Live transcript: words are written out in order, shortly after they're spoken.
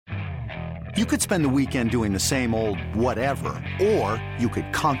You could spend the weekend doing the same old whatever, or you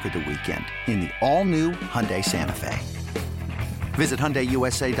could conquer the weekend in the all-new Hyundai Santa Fe. Visit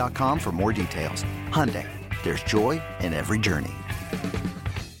HyundaiUSA.com for more details. Hyundai, there's joy in every journey.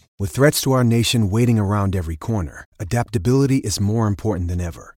 With threats to our nation waiting around every corner, adaptability is more important than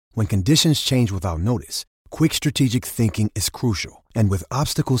ever. When conditions change without notice, quick strategic thinking is crucial. And with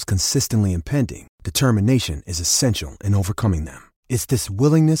obstacles consistently impending, determination is essential in overcoming them. It's this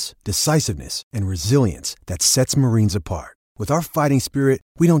willingness, decisiveness, and resilience that sets Marines apart. With our fighting spirit,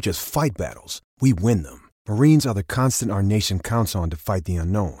 we don't just fight battles, we win them. Marines are the constant our nation counts on to fight the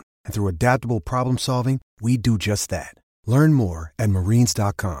unknown. And through adaptable problem solving, we do just that. Learn more at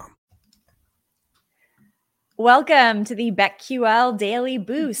marines.com. Welcome to the BetQL Daily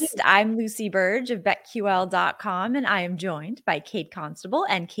Boost. I'm Lucy Burge of BetQL.com, and I am joined by Kate Constable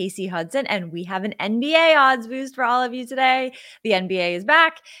and Casey Hudson, and we have an NBA odds boost for all of you today. The NBA is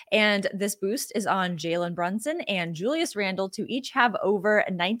back, and this boost is on Jalen Brunson and Julius Randle to each have over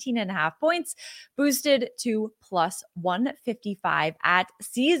 19.5 points, boosted to plus 155 at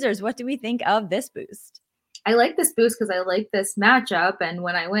Caesars. What do we think of this boost? I like this boost because I like this matchup. And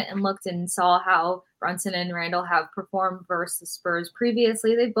when I went and looked and saw how Brunson and Randle have performed versus the Spurs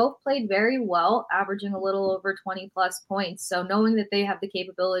previously, they both played very well, averaging a little over 20 plus points. So knowing that they have the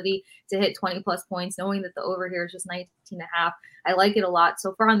capability to hit 20 plus points, knowing that the over here is just 19.5, I like it a lot.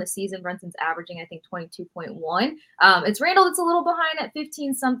 So far on the season, Brunson's averaging, I think, 22.1. It's Randle that's a little behind at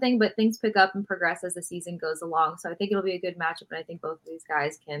 15 something, but things pick up and progress as the season goes along. So I think it'll be a good matchup. And I think both of these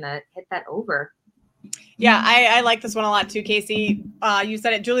guys can hit that over. Yeah, I like this one a lot too, Casey. You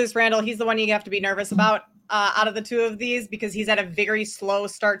said it, Julius Randle, he's the one you have to be nervous about out of the two of these because he's had a very slow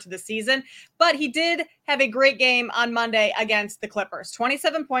start to the season. But he did have a great game on Monday against the Clippers.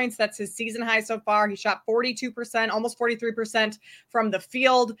 27 points, that's his season high so far. He shot 42%, almost 43% from the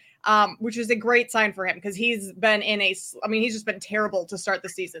field, which is a great sign for him because he's been he's just been terrible to start the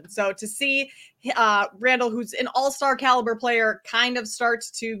season. So to see Randle, who's an all-star caliber player, kind of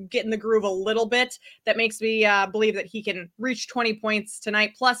starts to get in the groove a little bit, that makes me believe that he can reach 20 points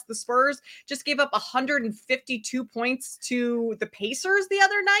tonight. Plus the Spurs just gave up 152 points to the Pacers the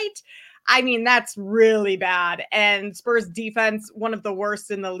other night. I mean, that's really bad. And Spurs defense, one of the worst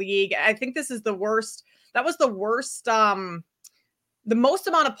in the league. I think this is the worst. That was the worst, the most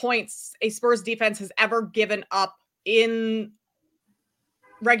amount of points a Spurs defense has ever given up in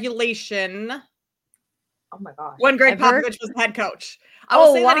regulation. Oh my gosh. When Greg Popovich was head coach. I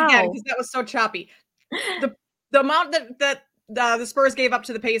will say that again because that was so choppy. The amount that the Spurs gave up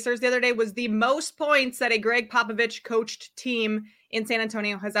to the Pacers the other day was the most points that a Greg Popovich coached team in San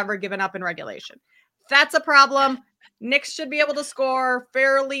Antonio has ever given up in regulation. That's a problem. Knicks should be able to score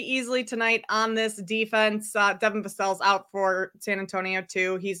fairly easily tonight on this defense. Devin Vassell's out for San Antonio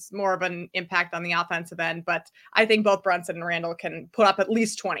too. He's more of an impact on the offensive end, but I think both Brunson and Randle can put up at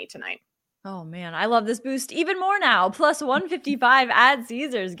least 20 tonight. Oh man, I love this boost even more now. Plus 155 at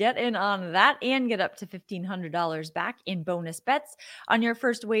Caesars. Get in on that and get up to $1,500 back in bonus bets on your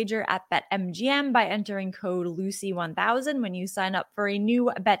first wager at BetMGM by entering code Lucy1000 when you sign up for a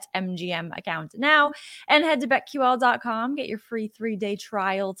new BetMGM account now. And head to BetQL.com, get your free 3-day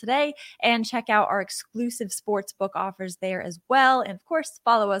trial today, and check out our exclusive sportsbook offers there as well. And of course,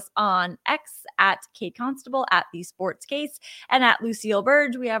 follow us on X at Kate Constable, at The Sports Case, and at Lucille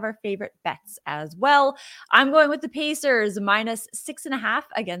Burge. We have our favorite bets as well. I'm going with the Pacers minus 6.5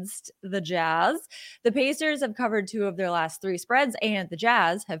 against the Jazz. The Pacers have covered 2 of their last 3 spreads, and the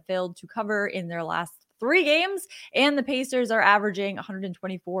Jazz have failed to cover in their last 3 games, and the Pacers are averaging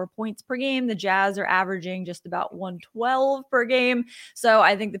 124 points per game. The Jazz are averaging just about 112 per game. So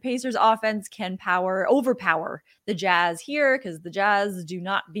I think the Pacers offense can overpower the Jazz here because the Jazz do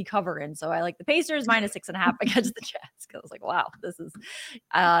not be covering. So I like the Pacers minus 6.5 against the Jazz because I was like, wow, this is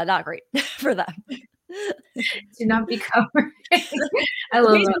not great for them. Do not be covering. I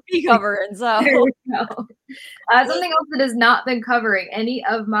love that. Be covering. So there we go. Something else that has not been covering any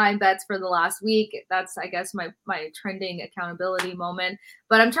of my bets for the last week. That's, I guess, my trending accountability moment.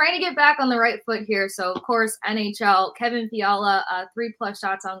 But I'm trying to get back on the right foot here. So, of course, NHL, Kevin Fiala, 3+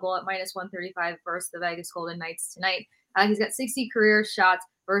 shots on goal at minus 135 versus the Vegas Golden Knights tonight. He's got 60 career shots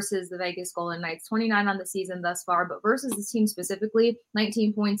versus the Vegas Golden Knights, 29 on the season thus far, but versus the team specifically,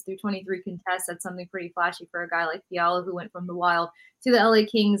 19 points through 23 contests. That's something pretty flashy for a guy like Fiala, who went from the Wild to the LA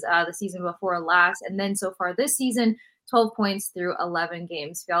Kings the season before last. And then so far this season, 12 points through 11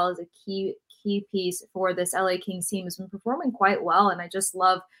 games. Fiala is a key piece for this LA Kings team. Has been performing quite well, and I just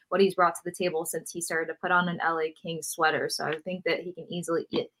love what he's brought to the table since he started to put on an LA Kings sweater. So I think that he can easily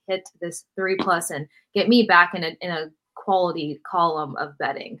hit this 3+ and get me back in a quality column of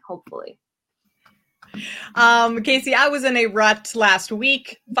betting, hopefully. Casey, I was in a rut last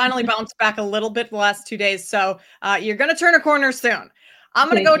week, finally bounced back a little bit the last 2 days. So you're going to turn a corner soon. I'm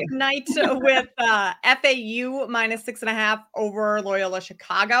going to go tonight with FAU -6.5 over Loyola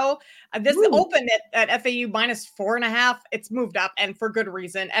Chicago. This opened at FAU -4.5. It's moved up, and for good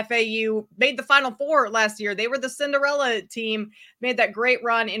reason. FAU made the Final Four last year. They were the Cinderella team, made that great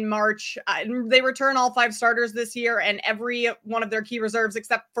run in March. They return all 5 starters this year and every one of their key reserves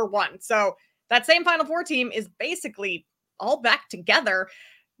except for one. So that same Final Four team is basically all back together,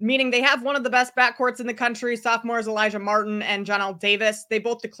 meaning they have one of the best backcourts in the country, sophomores Elijah Martin and John L. Davis. They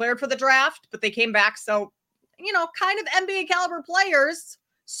both declared for the draft, but they came back. So, kind of NBA caliber players,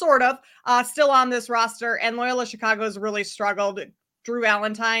 sort of, still on this roster. And Loyola Chicago has really struggled. Drew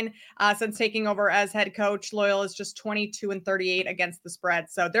Valentine, since taking over as head coach, Loyola is just 22-38 against the spread.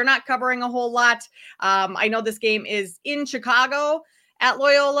 So they're not covering a whole lot. I know this game is in Chicago at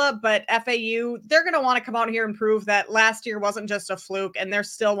Loyola, but FAU, they're going to want to come out here and prove that last year wasn't just a fluke, and they're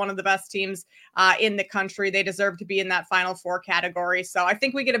still one of the best teams in the country. They deserve to be in that Final Four category. So I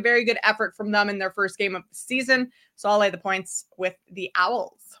think we get a very good effort from them in their first game of the season. So I'll lay the points with the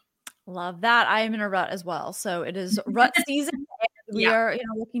Owls. Love that. I am in a rut as well. So it is rut season. And we are,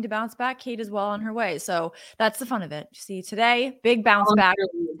 looking to bounce back. Kate is well on her way. So that's the fun of it. See, today, big bounce back.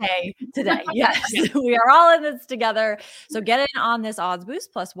 Today. Yes. We are all in this together. So get in on this odds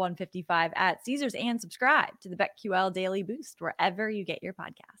boost +155 at Caesars and subscribe to the BetQL Daily Boost wherever you get your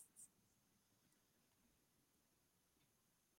podcasts.